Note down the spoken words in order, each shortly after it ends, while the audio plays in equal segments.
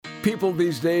People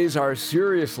these days are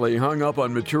seriously hung up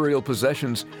on material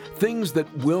possessions, things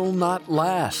that will not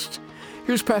last.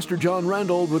 Here's Pastor John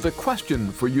Randall with a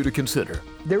question for you to consider.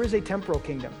 There is a temporal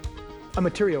kingdom, a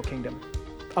material kingdom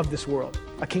of this world,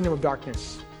 a kingdom of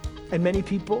darkness. And many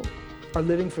people are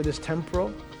living for this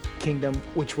temporal kingdom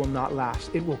which will not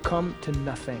last. It will come to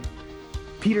nothing.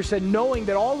 Peter said, knowing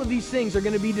that all of these things are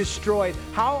going to be destroyed,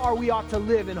 how are we ought to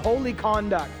live in holy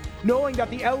conduct? Knowing that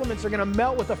the elements are going to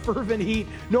melt with a fervent heat,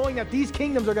 knowing that these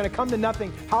kingdoms are going to come to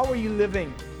nothing, how are you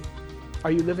living? Are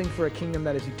you living for a kingdom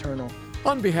that is eternal?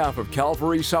 On behalf of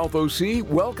Calvary South OC,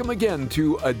 welcome again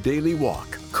to A Daily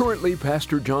Walk. Currently,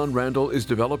 Pastor John Randall is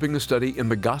developing a study in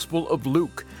the Gospel of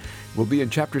Luke. We'll be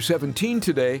in chapter 17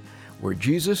 today, where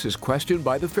Jesus is questioned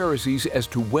by the Pharisees as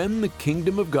to when the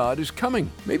kingdom of God is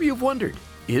coming. Maybe you've wondered,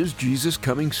 is Jesus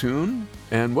coming soon?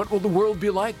 And what will the world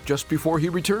be like just before he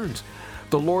returns?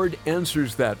 The Lord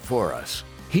answers that for us.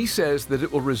 He says that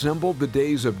it will resemble the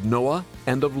days of Noah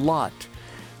and of Lot.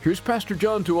 Here's Pastor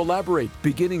John to elaborate,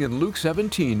 beginning in Luke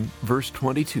 17, verse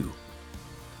 22.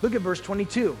 Look at verse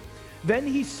 22. Then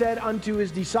he said unto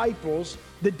his disciples,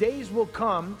 the days will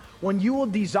come when you will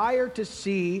desire to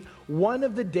see one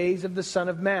of the days of the Son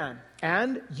of Man,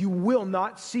 and you will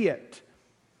not see it.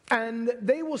 And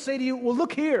they will say to you, well,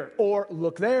 look here, or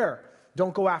look there.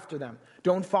 Don't go after them.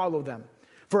 Don't follow them.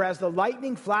 For as the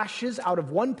lightning flashes out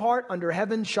of one part under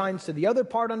heaven, shines to the other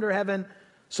part under heaven,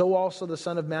 so also the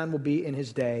Son of Man will be in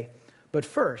his day. But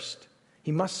first,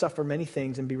 he must suffer many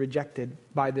things and be rejected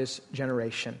by this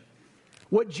generation.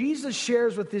 What Jesus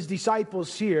shares with his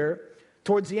disciples here,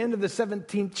 towards the end of the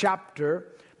 17th chapter,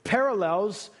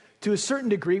 parallels to a certain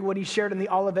degree what he shared in the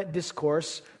Olivet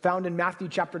Discourse, found in Matthew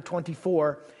chapter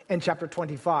 24 and chapter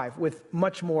 25, with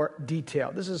much more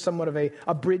detail. This is somewhat of a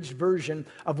abridged version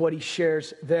of what he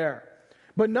shares there.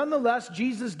 But nonetheless,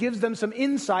 Jesus gives them some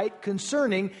insight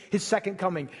concerning his second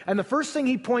coming. And the first thing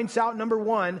he points out, number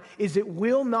one, is it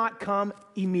will not come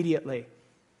immediately.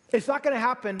 It's not going to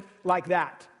happen like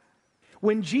that.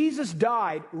 When Jesus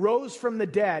died, rose from the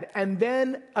dead, and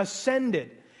then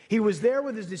ascended, he was there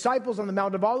with his disciples on the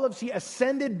Mount of Olives. He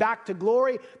ascended back to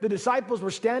glory. The disciples were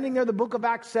standing there, the book of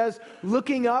Acts says,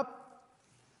 looking up.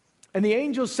 And the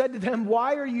angels said to them,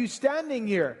 why are you standing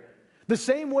here? The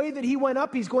same way that he went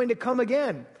up, he's going to come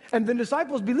again. And the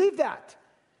disciples believed that.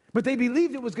 But they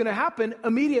believed it was going to happen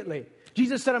immediately.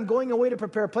 Jesus said, I'm going away to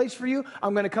prepare a place for you.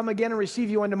 I'm going to come again and receive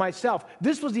you unto myself.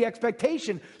 This was the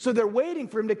expectation. So they're waiting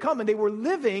for him to come, and they were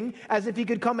living as if he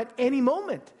could come at any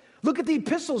moment. Look at the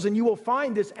epistles, and you will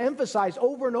find this emphasized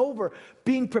over and over,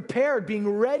 being prepared, being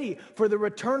ready for the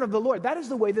return of the Lord. That is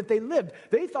the way that they lived.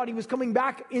 They thought he was coming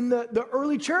back in the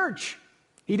early church.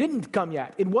 He didn't come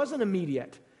yet. It wasn't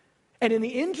immediate. And in the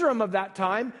interim of that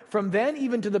time, from then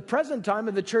even to the present time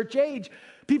of the church age,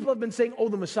 people have been saying, oh,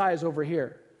 the Messiah is over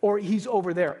here, or he's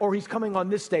over there, or he's coming on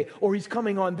this day, or he's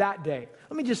coming on that day.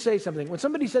 Let me just say something. When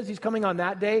somebody says he's coming on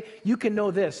that day, you can know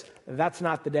this: that's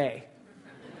not the day.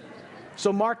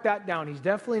 So mark that down. He's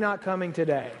definitely not coming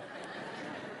today.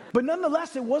 But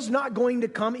nonetheless, it was not going to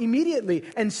come immediately.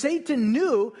 And Satan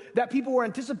knew that people were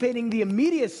anticipating the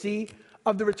immediacy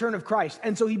of the return of Christ.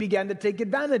 And so he began to take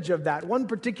advantage of that. One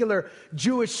particular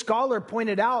Jewish scholar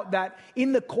pointed out that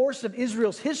in the course of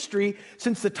Israel's history,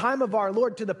 since the time of our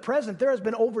Lord to the present, there has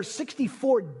been over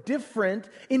 64 different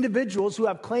individuals who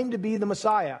have claimed to be the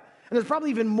Messiah. And there's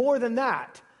probably even more than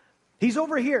that. He's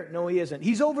over here. No, he isn't.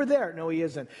 He's over there. No, he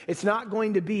isn't. It's not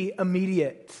going to be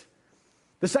immediate.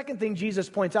 The second thing Jesus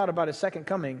points out about his second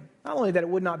coming, not only that it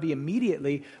would not be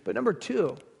immediately, but number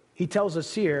two, he tells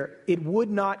us here, it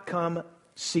would not come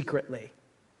secretly.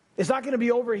 It's not going to be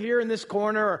over here in this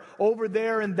corner or over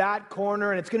there in that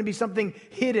corner, and it's going to be something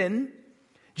hidden.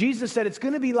 Jesus said it's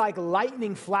going to be like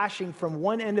lightning flashing from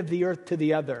one end of the earth to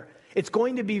the other. It's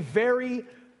going to be very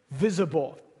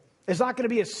visible. It's not going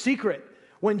to be a secret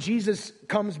when Jesus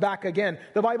comes back again.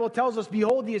 The Bible tells us,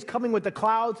 behold, he is coming with the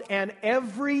clouds, and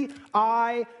every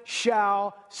eye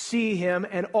shall see him,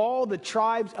 and all the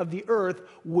tribes of the earth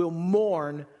will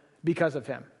mourn because of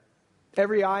him.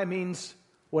 Every eye means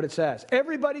what it says.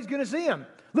 Everybody's going to see him.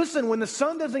 Listen, when the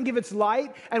sun doesn't give its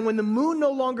light, and when the moon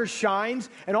no longer shines,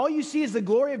 and all you see is the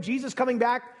glory of Jesus coming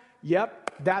back, yep,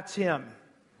 that's him.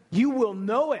 You will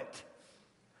know it.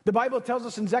 The Bible tells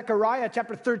us in Zechariah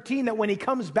chapter 13 that when he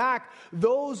comes back,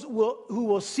 those who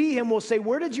will see him will say,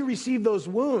 where did you receive those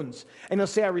wounds? And he'll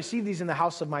say, I received these in the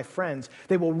house of my friends.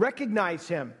 They will recognize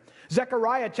him.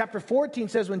 Zechariah chapter 14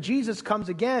 says when Jesus comes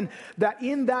again, that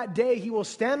in that day he will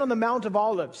stand on the Mount of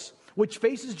Olives, which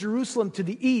faces Jerusalem to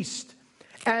the east.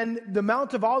 And the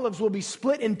Mount of Olives will be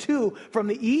split in two from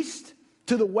the east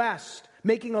to the west.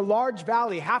 making a large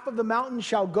valley. Half of the mountain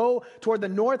shall go toward the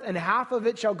north, and half of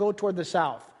it shall go toward the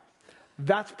south.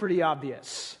 That's pretty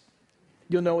obvious.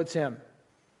 You'll know it's him.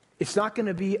 It's not going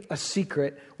to be a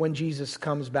secret when Jesus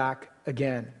comes back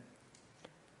again.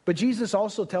 But Jesus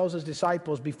also tells his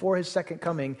disciples before his second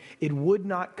coming, it would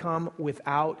not come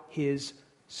without his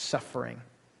suffering.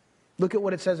 Look at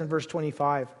what it says in verse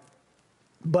 25.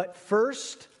 But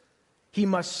first, he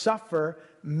must suffer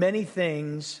many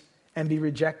things and be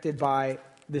rejected by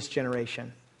this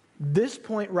generation. This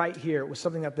point right here was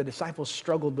something that the disciples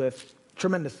struggled with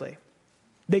tremendously.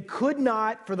 They could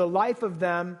not, for the life of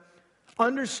them,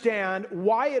 understand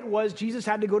why it was Jesus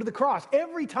had to go to the cross.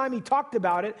 Every time he talked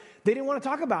about it, they didn't want to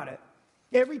talk about it.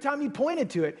 Every time he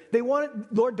pointed to it, they wanted,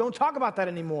 Lord, don't talk about that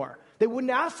anymore. They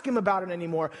wouldn't ask him about it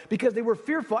anymore because they were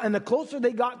fearful. And the closer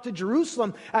they got to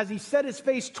Jerusalem, as he set his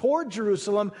face toward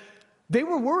Jerusalem, they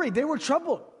were worried. They were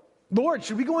troubled. Lord,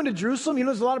 should we go into Jerusalem? You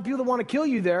know, there's a lot of people that want to kill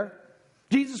you there.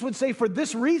 Jesus would say, for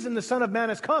this reason, the Son of Man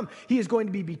has come. He is going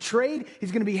to be betrayed.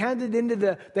 He's going to be handed into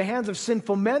the hands of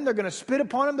sinful men. They're going to spit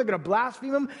upon him. They're going to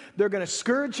blaspheme him. They're going to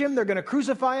scourge him. They're going to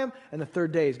crucify him. And the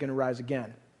third day he's going to rise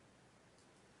again.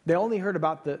 They only heard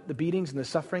about the beatings and the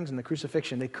sufferings and the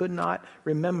crucifixion. They could not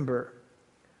remember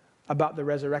about the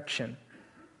resurrection.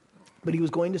 But he was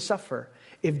going to suffer.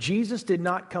 If Jesus did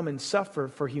not come and suffer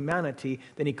for humanity,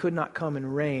 then he could not come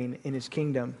and reign in his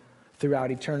kingdom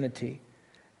throughout eternity.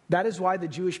 That is why the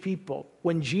Jewish people,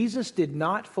 when Jesus did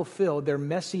not fulfill their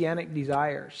messianic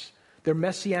desires, their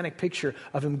messianic picture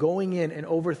of him going in and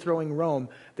overthrowing Rome,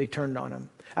 they turned on him.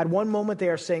 At one moment they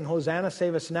are saying, Hosanna,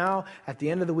 save us now. At the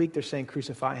end of the week they're saying,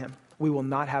 crucify him. We will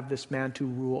not have this man to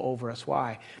rule over us.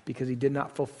 Why? Because he did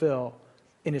not fulfill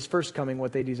in his first coming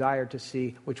what they desired to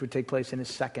see, which would take place in his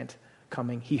second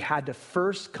coming. He had to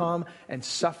first come and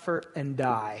suffer and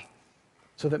die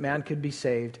so that man could be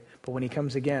saved. But when he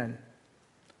comes again,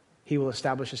 he will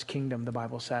establish his kingdom, the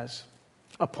Bible says,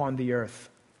 upon the earth.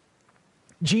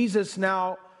 Jesus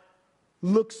now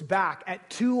looks back at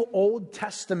two Old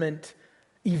Testament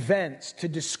events to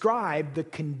describe the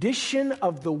condition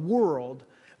of the world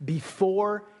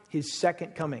before his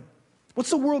second coming. What's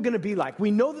the world going to be like?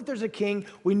 We know that there's a king.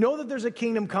 We know that there's a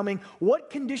kingdom coming. What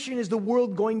condition is the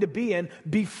world going to be in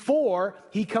before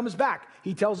he comes back?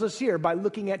 He tells us here by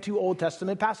looking at two Old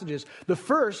Testament passages. The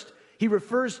first, he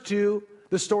refers to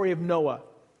the story of Noah.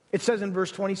 It says in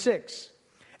verse 26,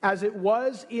 as it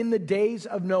was in the days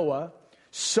of Noah,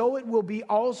 so it will be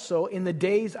also in the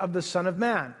days of the Son of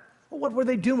Man. Well, what were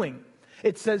they doing?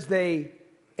 It says they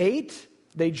ate,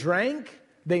 they drank,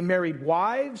 they married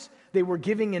wives, they were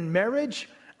giving in marriage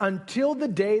until the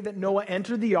day that Noah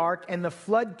entered the ark and the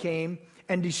flood came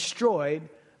and destroyed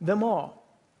them all.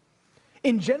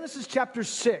 In Genesis chapter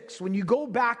 6, when you go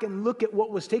back and look at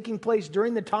what was taking place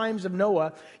during the times of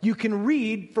Noah, you can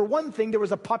read, for one thing, there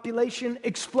was a population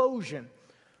explosion.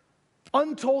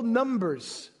 Untold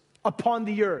numbers upon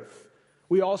the earth.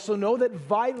 We also know that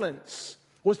violence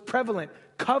was prevalent,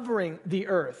 covering the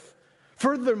earth.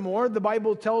 Furthermore, the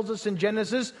Bible tells us in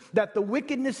Genesis that the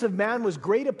wickedness of man was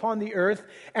great upon the earth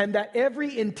and that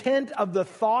every intent of the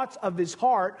thoughts of his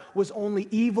heart was only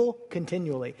evil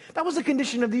continually. That was the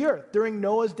condition of the earth during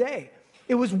Noah's day.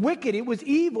 It was wicked, it was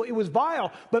evil, it was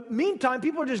vile. But meantime,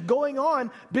 people are just going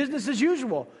on business as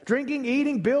usual. Drinking,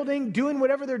 eating, building, doing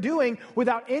whatever they're doing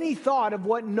without any thought of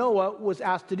what Noah was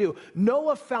asked to do.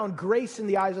 Noah found grace in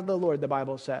the eyes of the Lord, the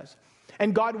Bible says.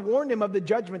 And God warned him of the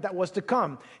judgment that was to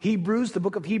come. The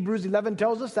book of Hebrews 11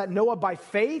 tells us that Noah by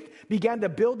faith began to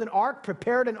build an ark,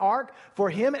 prepared an ark for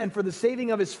him and for the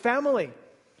saving of his family.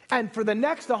 And for the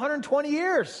next 120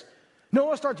 years,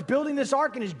 Noah starts building this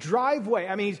ark in his driveway.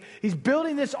 I mean, he's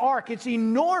building this ark. It's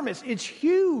enormous. It's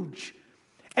huge.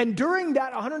 And during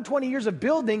that 120 years of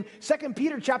building, 2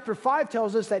 Peter chapter 5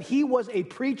 tells us that he was a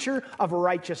preacher of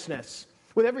righteousness.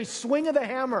 With every swing of the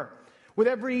hammer, with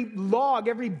every log,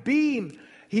 every beam,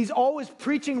 he's always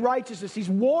preaching righteousness. He's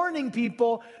warning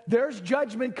people there's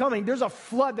judgment coming. There's a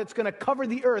flood that's going to cover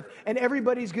the earth and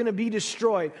everybody's going to be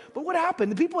destroyed. But what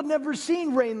happened? The people had never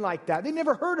seen rain like that. They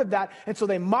never heard of that. And so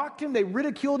they mocked him. They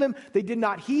ridiculed him. They did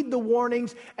not heed the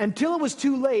warnings until it was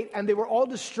too late and they were all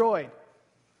destroyed.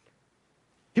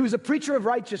 He was a preacher of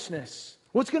righteousness.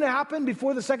 What's going to happen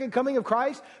before the second coming of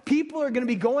Christ? People are going to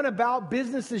be going about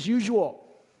business as usual.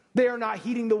 They are not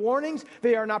heeding the warnings.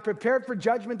 They are not prepared for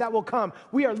judgment that will come.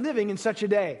 We are living in such a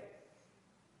day.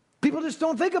 People just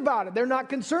don't think about it. They're not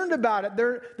concerned about it.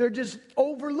 They're just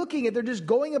overlooking it. They're just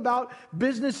going about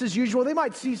business as usual. They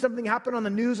might see something happen on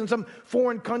the news in some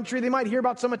foreign country. They might hear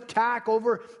about some attack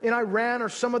over in Iran or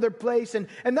some other place. And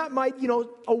that might,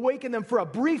 awaken them for a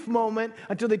brief moment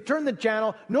until they turn the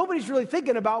channel. Nobody's really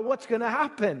thinking about what's going to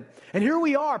happen. And here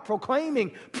we are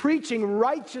proclaiming, preaching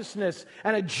righteousness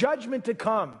and a judgment to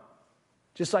come,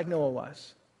 just like Noah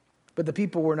was. But the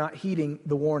people were not heeding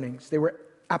the warnings. They were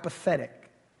apathetic.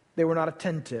 They were not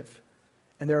attentive.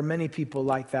 And there are many people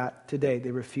like that today.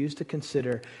 They refuse to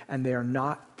consider, and they are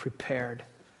not prepared.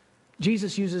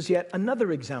 Jesus uses yet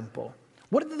another example.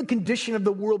 What did the condition of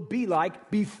the world be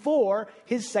like before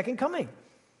his second coming?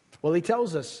 Well, he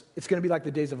tells us it's going to be like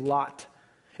the days of Lot.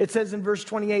 It says in verse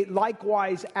 28,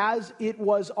 likewise as it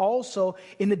was also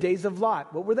in the days of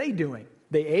Lot. What were they doing?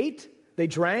 They ate, they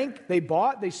drank, they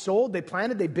bought, they sold, they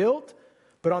planted, they built.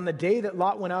 But on the day that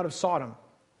Lot went out of Sodom,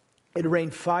 it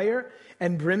rained fire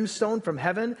and brimstone from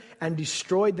heaven and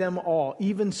destroyed them all.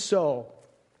 Even so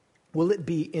will it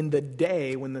be in the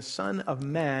day when the Son of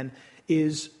Man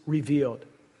is revealed.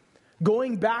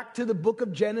 Going back to the book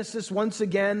of Genesis once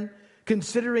again,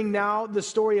 considering now the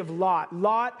story of Lot.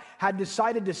 Lot had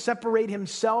decided to separate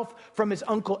himself from his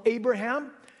uncle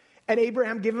Abraham, and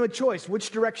Abraham gave him a choice.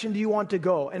 Which direction do you want to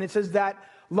go? And it says that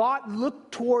Lot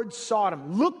looked towards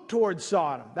Sodom. Looked towards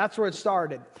Sodom. That's where it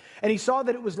started. And he saw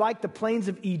that it was like the plains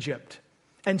of Egypt.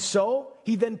 And so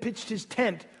he then pitched his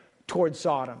tent towards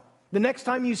Sodom. The next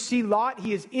time you see Lot,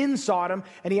 he is in Sodom,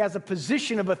 and he has a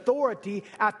position of authority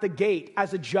at the gate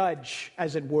as a judge,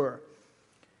 as it were.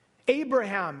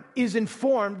 Abraham is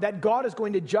informed that God is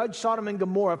going to judge Sodom and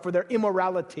Gomorrah for their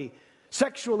immorality.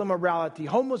 Sexual immorality,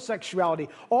 homosexuality,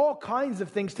 all kinds of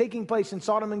things taking place in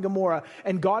Sodom and Gomorrah,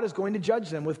 and God is going to judge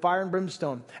them with fire and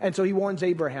brimstone. And so he warns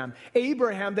Abraham.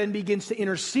 Abraham then begins to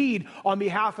intercede on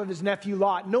behalf of his nephew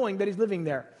Lot, knowing that he's living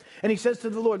there. And he says to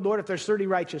the Lord, Lord, if there's 30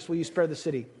 righteous, will you spare the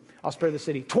city? I'll spare the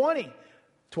city. 20.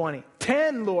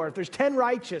 10, Lord, if there's 10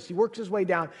 righteous. He works his way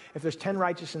down. If there's 10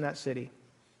 righteous in that city,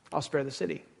 I'll spare the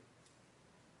city.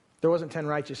 There wasn't 10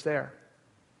 righteous there.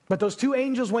 But those two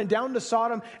angels went down to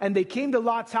Sodom, and they came to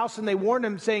Lot's house, and they warned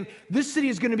him, saying, this city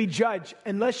is going to be judged.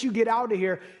 Unless you get out of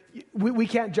here, we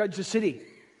can't judge the city.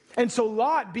 And so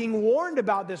Lot, being warned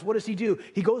about this, what does he do?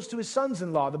 He goes to his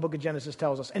sons-in-law, the book of Genesis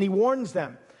tells us, and he warns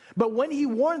them. But when he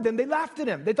warned them, they laughed at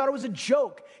him. They thought it was a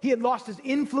joke. He had lost his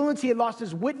influence. He had lost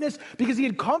his witness because he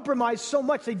had compromised so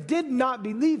much. They did not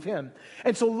believe him.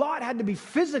 And so Lot had to be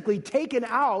physically taken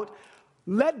out,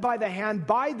 led by the hand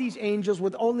by these angels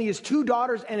with only his 2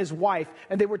 daughters and his wife.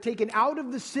 And they were taken out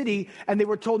of the city, and they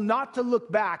were told not to look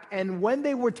back. And when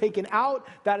they were taken out,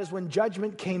 that is when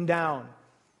judgment came down.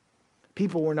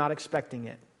 People were not expecting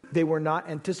it. They were not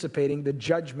anticipating the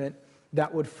judgment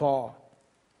that would fall.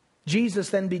 Jesus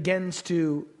then begins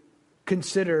to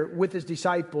consider with his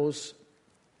disciples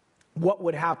what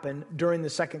would happen during the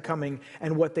second coming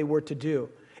and what they were to do.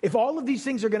 If all of these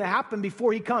things are going to happen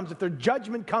before he comes, if there's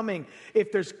judgment coming,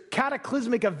 if there's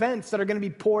cataclysmic events that are going to be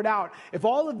poured out, if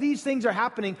all of these things are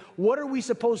happening, what are we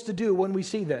supposed to do when we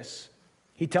see this?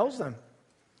 He tells them.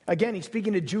 Again, he's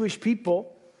speaking to Jewish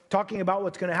people, talking about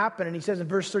what's going to happen. And he says in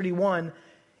verse 31,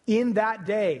 in that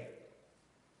day,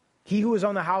 he who is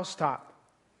on the housetop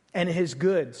and his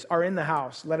goods are in the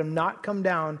house, let him not come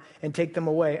down and take them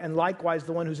away. And likewise,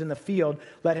 the one who's in the field,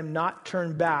 let him not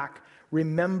turn back.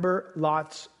 Remember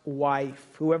Lot's wife.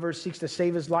 Whoever seeks to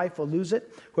save his life will lose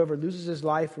it. Whoever loses his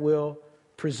life will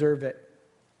preserve it.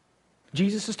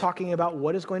 Jesus is talking about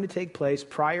what is going to take place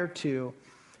prior to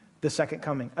the second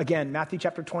coming. Again, Matthew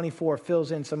chapter 24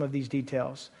 fills in some of these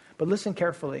details. But listen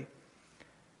carefully.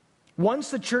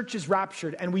 Once the church is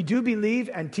raptured, and we do believe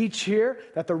and teach here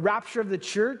that the rapture of the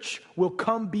church will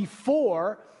come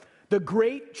before the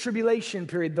great tribulation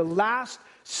period, the last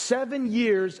 7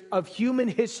 years of human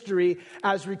history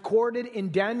as recorded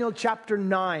in Daniel chapter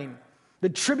 9. The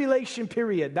tribulation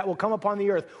period that will come upon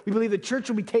the earth. We believe the church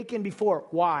will be taken before.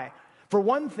 Why? For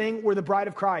one thing, we're the bride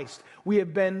of Christ. We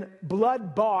have been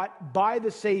blood bought by the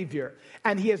Savior.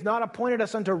 And he has not appointed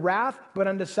us unto wrath, but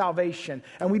unto salvation.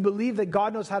 And we believe that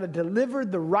God knows how to deliver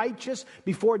the righteous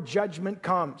before judgment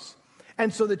comes.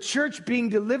 And so the church being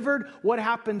delivered, what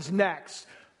happens next?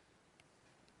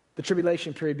 The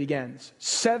tribulation period begins.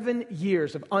 7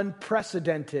 years of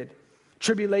unprecedented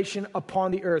tribulation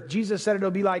upon the earth. Jesus said it'll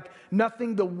be like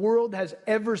nothing the world has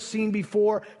ever seen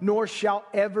before, nor shall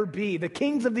ever be. The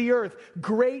kings of the earth,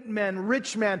 great men,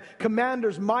 rich men,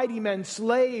 commanders, mighty men,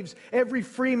 slaves, every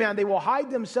free man, they will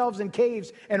hide themselves in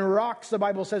caves and rocks, the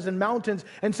Bible says, in mountains,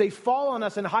 and say, fall on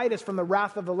us and hide us from the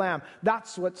wrath of the Lamb.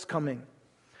 That's what's coming.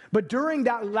 But during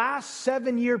that last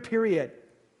 7 year period,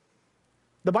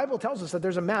 The Bible tells us that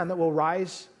there's a man that will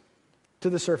rise to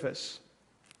the surface,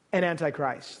 an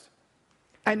Antichrist.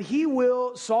 And he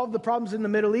will solve the problems in the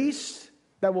Middle East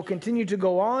that will continue to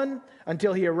go on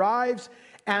until he arrives.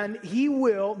 And he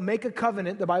will make a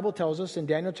covenant, the Bible tells us in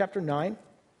Daniel chapter 9,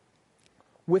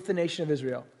 with the nation of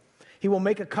Israel. He will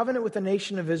make a covenant with the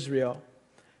nation of Israel,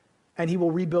 and he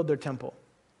will rebuild their temple.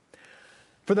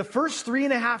 For the first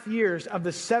 3.5 years of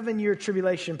the 7-year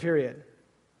tribulation period,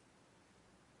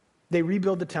 they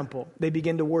rebuild the temple. They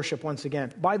begin to worship once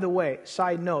again. By the way,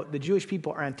 side note, the Jewish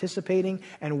people are anticipating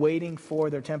and waiting for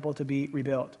their temple to be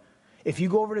rebuilt. If you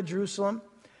go over to Jerusalem,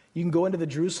 you can go into the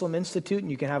Jerusalem Institute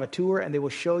and you can have a tour, and they will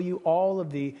show you all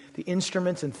of the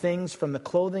instruments and things, from the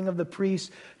clothing of the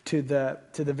priests to the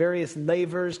various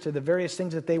lavers, to the various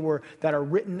things that are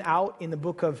written out in the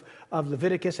book of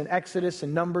Leviticus and Exodus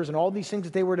and Numbers, and all these things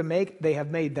that they were to make. They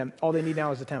have made them. All they need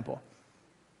now is the temple.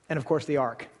 And of course the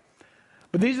ark.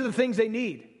 But these are the things they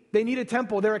need. They need a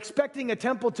temple. They're expecting a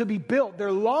temple to be built.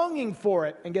 They're longing for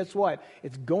it. And guess what?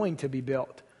 It's going to be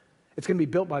built. It's going to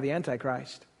be built by the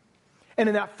Antichrist. And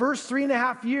in that first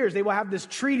 3.5 years, they will have this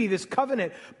treaty, this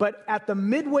covenant. But at the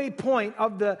midway point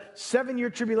of the 7-year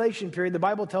tribulation period, the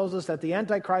Bible tells us that the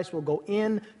Antichrist will go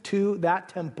into that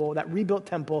temple, that rebuilt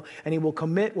temple, and he will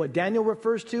commit what Daniel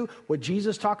refers to, what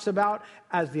Jesus talks about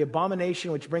as the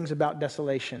abomination which brings about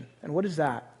desolation. And what is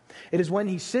that? It is when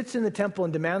he sits in the temple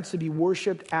and demands to be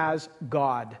worshipped as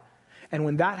God. And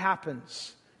when that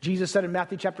happens, Jesus said in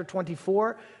Matthew chapter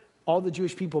 24, all the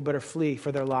Jewish people better flee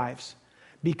for their lives,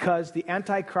 because the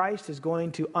Antichrist is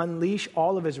going to unleash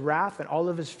all of his wrath and all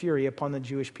of his fury upon the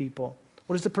Jewish people.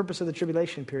 What is the purpose of the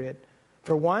tribulation period?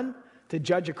 For one, to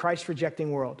judge a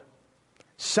Christ-rejecting world.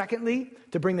 Secondly,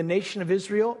 to bring the nation of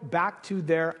Israel back to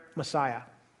their Messiah.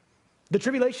 The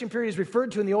tribulation period is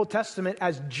referred to in the Old Testament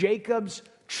as Jacob's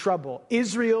trouble,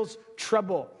 Israel's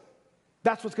trouble.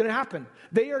 That's what's going to happen.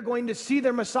 They are going to see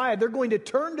their Messiah. They're going to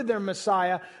turn to their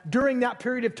Messiah during that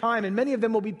period of time, and many of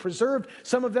them will be preserved.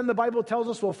 Some of them, the Bible tells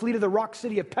us, will flee to the rock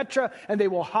city of Petra, and they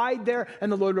will hide there, and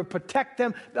the Lord will protect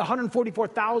them. The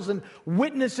 144,000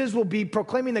 witnesses will be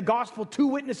proclaiming the gospel. 2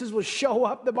 witnesses will show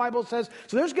up, the Bible says.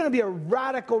 So there's going to be a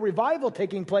radical revival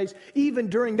taking place even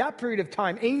during that period of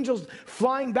time. Angels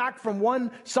flying back from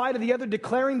one side or the other,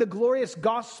 declaring the glorious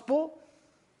gospel.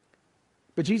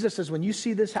 But Jesus says, when you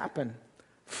see this happen,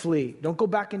 flee. Don't go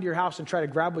back into your house and try to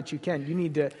grab what you can. You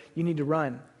need to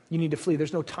run. You need to flee.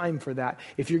 There's no time for that.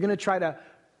 If you're going to try to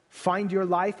find your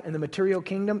life in the material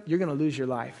kingdom, you're going to lose your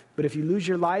life. But if you lose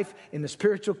your life in the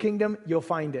spiritual kingdom, you'll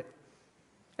find it.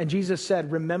 And Jesus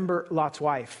said, remember Lot's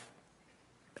wife.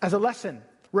 As a lesson,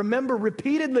 remember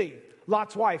repeatedly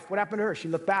Lot's wife. What happened to her? She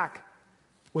looked back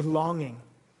with longing,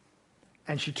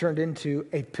 and she turned into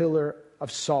a pillar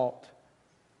of salt.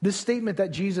 This statement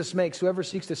that Jesus makes, whoever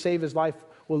seeks to save his life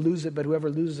will lose it, but whoever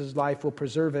loses his life will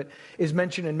preserve it, is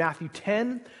mentioned in Matthew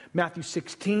 10, Matthew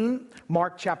 16,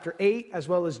 Mark chapter 8, as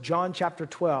well as John chapter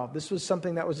 12. This was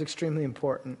something that was extremely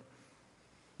important.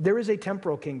 There is a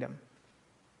temporal kingdom,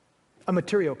 a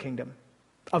material kingdom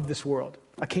of this world,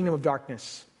 a kingdom of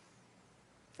darkness.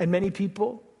 And many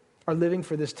people are living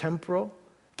for this temporal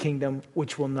kingdom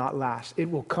which will not last. It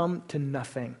will come to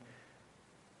nothing.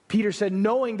 Peter said,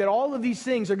 knowing that all of these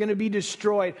things are going to be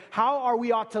destroyed, how are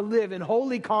we ought to live in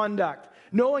holy conduct,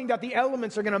 knowing that the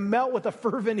elements are going to melt with a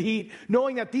fervent heat,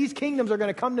 knowing that these kingdoms are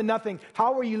going to come to nothing?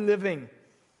 How are you living?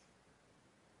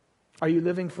 Are you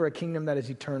living for a kingdom that is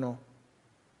eternal?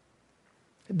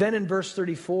 Then in verse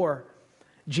 34,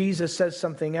 Jesus says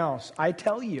something else. I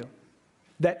tell you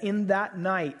that in that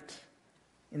night,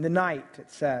 in the night,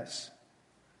 it says,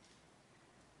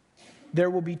 there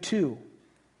will be two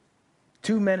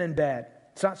men in bed.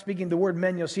 It's not speaking the word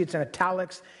men. You'll see it's in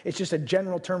italics. It's just a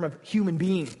general term of human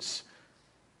beings.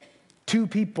 2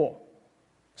 people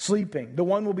sleeping. The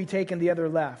one will be taken, the other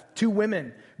left. 2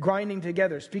 women grinding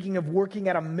together. Speaking of working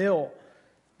at a mill.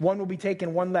 One will be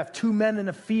taken, one left. 2 men in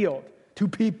a field. 2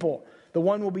 people. The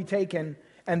one will be taken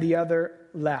and the other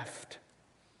left.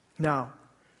 Now,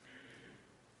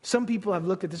 some people have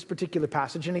looked at this particular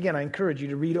passage, and again, I encourage you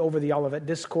to read over the Olivet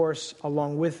Discourse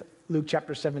along with Luke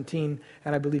chapter 17,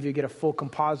 and I believe you get a full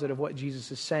composite of what Jesus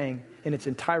is saying in its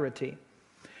entirety.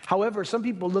 However, some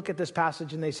people look at this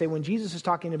passage and they say when Jesus is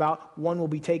talking about one will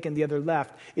be taken, the other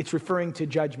left, it's referring to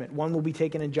judgment. One will be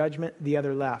taken in judgment, the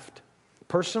other left.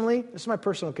 Personally, this is my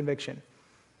personal conviction.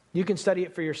 You can study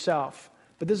it for yourself,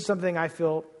 but this is something I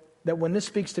feel that when this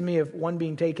speaks to me of one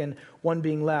being taken, one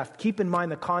being left, keep in mind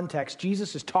the context.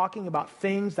 Jesus is talking about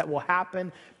things that will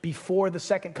happen before the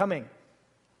second coming.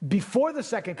 Before the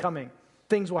second coming,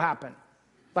 things will happen.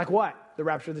 Like what? The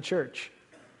rapture of the church.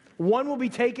 One will be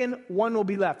taken, one will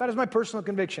be left. That is my personal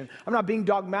conviction. I'm not being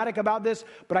dogmatic about this,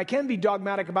 but I can be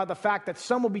dogmatic about the fact that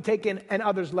some will be taken and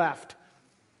others left.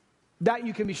 That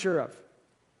you can be sure of.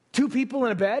 Two people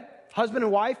in a bed, husband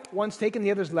and wife, one's taken,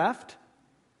 the other's left.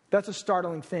 That's a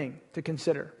startling thing to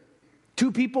consider.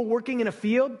 Two people working in a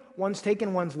field, one's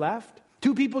taken, one's left.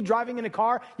 Two people driving in a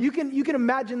car. You can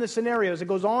imagine the scenarios. It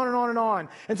goes on and on and on.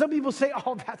 And some people say,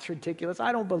 oh, that's ridiculous.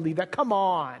 I don't believe that. Come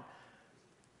on.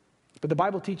 But the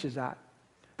Bible teaches that.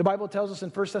 The Bible tells us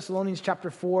in 1 Thessalonians chapter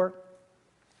 4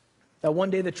 that one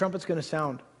day the trumpet's going to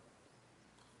sound.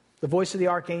 The voice of the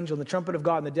archangel and the trumpet of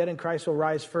God, and the dead in Christ will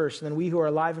rise first. And then we who are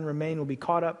alive and remain will be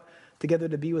caught up together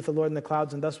to be with the Lord in the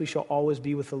clouds, and thus we shall always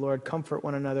be with the Lord. Comfort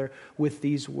one another with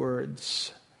these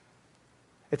words.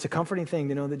 It's a comforting thing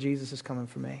to know that Jesus is coming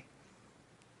for me.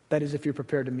 That is, if you're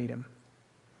prepared to meet him.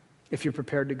 If you're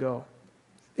prepared to go.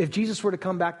 If Jesus were to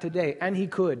come back today, and he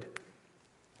could,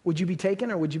 would you be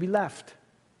taken or would you be left?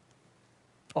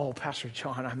 Oh, Pastor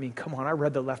John, I mean, come on. I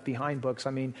read the Left Behind books. I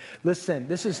mean, listen,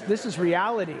 this is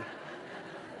reality.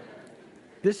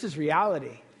 This is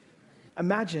reality.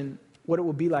 Imagine what it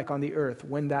will be like on the earth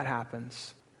when that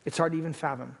happens. It's hard to even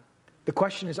fathom. The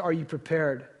question is, are you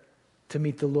prepared to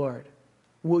meet the Lord?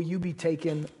 Will you be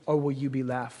taken or will you be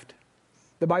left?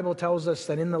 The Bible tells us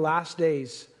that in the last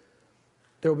days,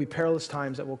 there will be perilous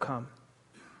times that will come.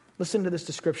 Listen to this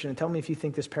description and tell me if you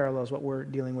think this parallels what we're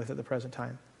dealing with at the present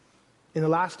time. In the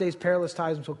last days, perilous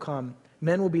times will come.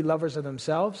 Men will be lovers of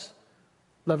themselves,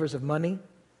 lovers of money,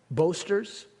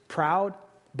 boasters, proud,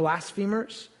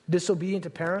 blasphemers, disobedient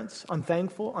to parents,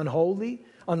 unthankful, unholy,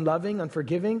 unloving,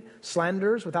 unforgiving,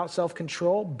 slanderers, without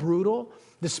self-control, brutal,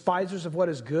 despisers of what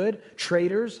is good,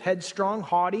 traitors, headstrong,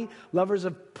 haughty, lovers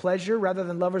of pleasure rather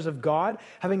than lovers of God,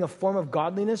 having a form of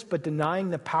godliness but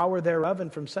denying the power thereof.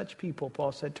 And from such people,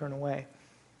 Paul said, turn away.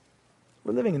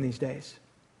 We're living in these days.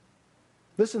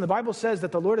 Listen, the Bible says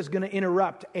that the Lord is going to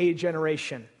interrupt a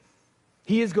generation.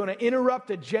 He is going to interrupt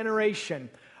a generation.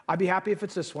 I'd be happy if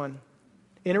it's this one.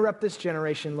 Interrupt this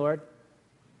generation, Lord.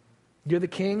 You're the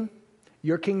king.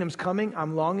 Your kingdom's coming.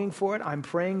 I'm longing for it. I'm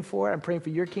praying for it. I'm praying for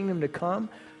your kingdom to come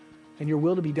and your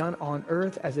will to be done on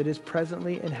earth as it is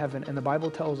presently in heaven. And the Bible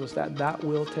tells us that that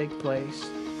will take place.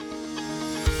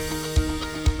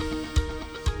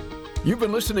 You've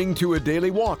been listening to A Daily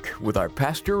Walk with our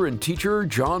pastor and teacher,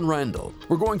 John Randall.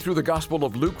 We're going through the Gospel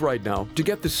of Luke right now. To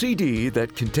get the CD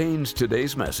that contains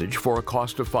today's message for a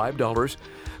cost of $5,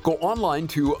 go online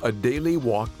to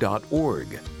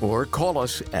adailywalk.org or call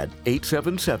us at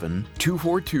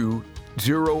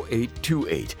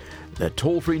 877-242-0828. That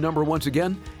toll-free number once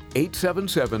again,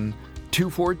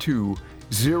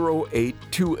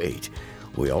 877-242-0828.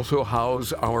 We also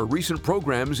house our recent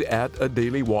programs at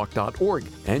adailywalk.org,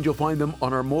 and you'll find them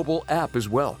on our mobile app as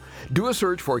well. Do a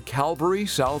search for Calvary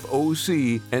South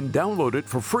OC and download it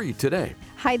for free today.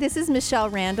 Hi, this is Michelle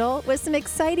Randall with some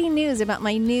exciting news about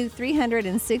my new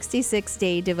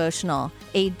 366-day devotional,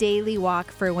 A Daily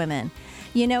Walk for Women.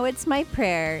 You know, it's my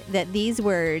prayer that these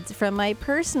words from my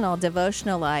personal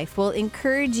devotional life will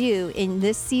encourage you in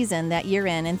this season that you're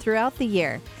in and throughout the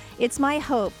year. It's my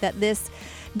hope that this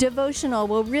devotional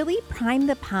will really prime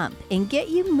the pump and get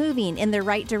you moving in the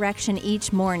right direction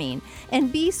each morning and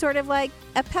be sort of like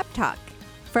a pep talk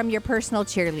from your personal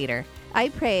cheerleader. I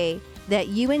pray that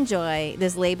you enjoy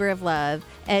this labor of love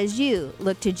as you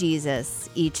look to Jesus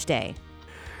each day.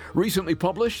 Recently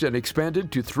published and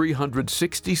expanded to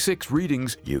 366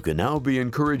 readings, you can now be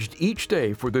encouraged each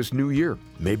day for this new year.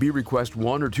 Maybe request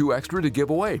one or two extra to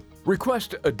give away.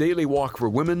 Request A Daily Walk for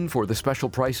Women for the special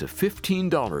price of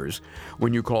 $15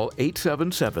 when you call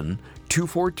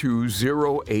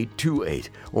 877-242-0828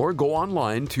 or go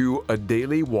online to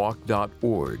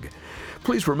adailywalk.org.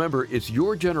 Please remember, it's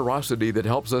your generosity that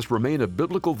helps us remain a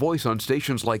biblical voice on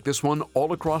stations like this one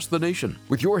all across the nation.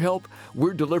 With your help,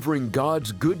 we're delivering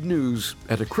God's good news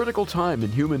at a critical time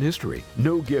in human history.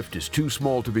 No gift is too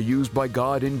small to be used by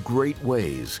God in great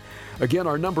ways. Again,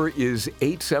 our number is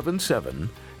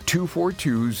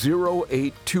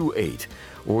 877-242-0828.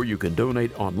 Or you can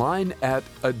donate online at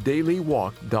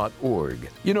adailywalk.org.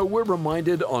 You know, we're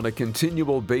reminded on a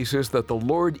continual basis that the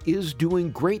Lord is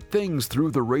doing great things through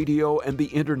the radio and the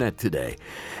internet today.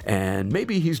 And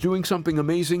maybe He's doing something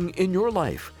amazing in your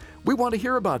life. We want to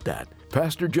hear about that.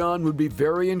 Pastor John would be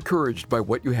very encouraged by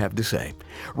what you have to say.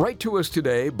 Write to us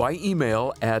today by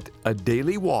email at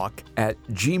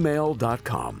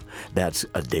adailywalk@gmail.com. That's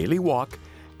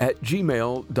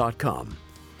adailywalk@gmail.com.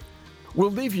 We'll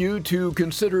leave you to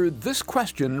consider this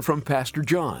question from Pastor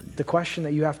John. The question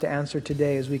that you have to answer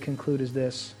today as we conclude is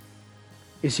this: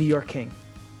 is He your king?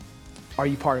 Are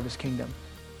you part of His kingdom?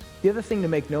 The other thing to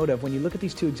make note of when you look at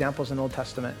these two examples in the Old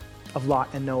Testament of Lot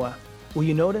and Noah, will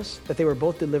you notice that they were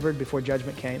both delivered before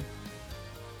judgment came?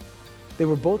 They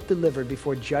were both delivered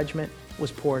before judgment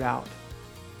was poured out.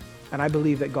 And I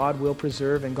believe that God will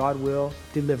preserve and God will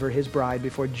deliver his bride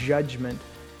before judgment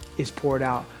is poured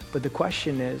out. But the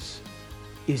question is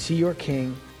he your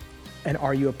king? And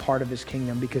are you a part of his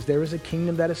kingdom? Because there is a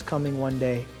kingdom that is coming one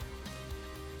day.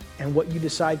 And what you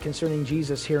decide concerning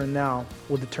Jesus here and now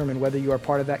will determine whether you are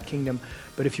part of that kingdom.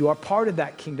 But if you are part of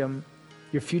that kingdom,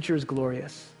 your future is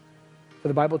glorious. For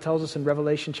the Bible tells us in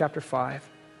Revelation chapter 5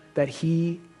 that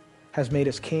he has made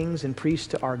us kings and priests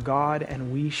to our God,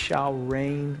 and we shall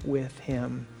reign with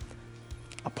him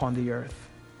upon the earth.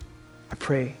 I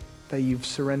pray that you've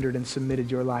surrendered and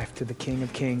submitted your life to the King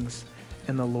of Kings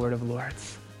and the Lord of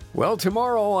Lords. Well,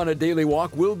 tomorrow on A Daily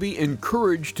Walk, we'll be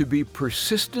encouraged to be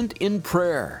persistent in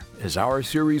prayer as our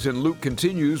series in Luke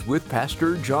continues with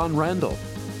Pastor John Randall.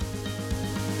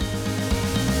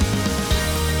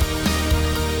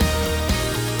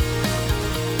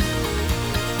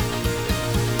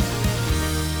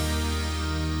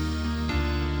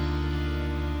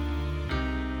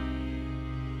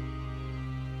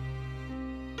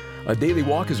 A Daily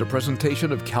Walk is a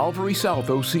presentation of Calvary South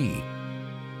OC.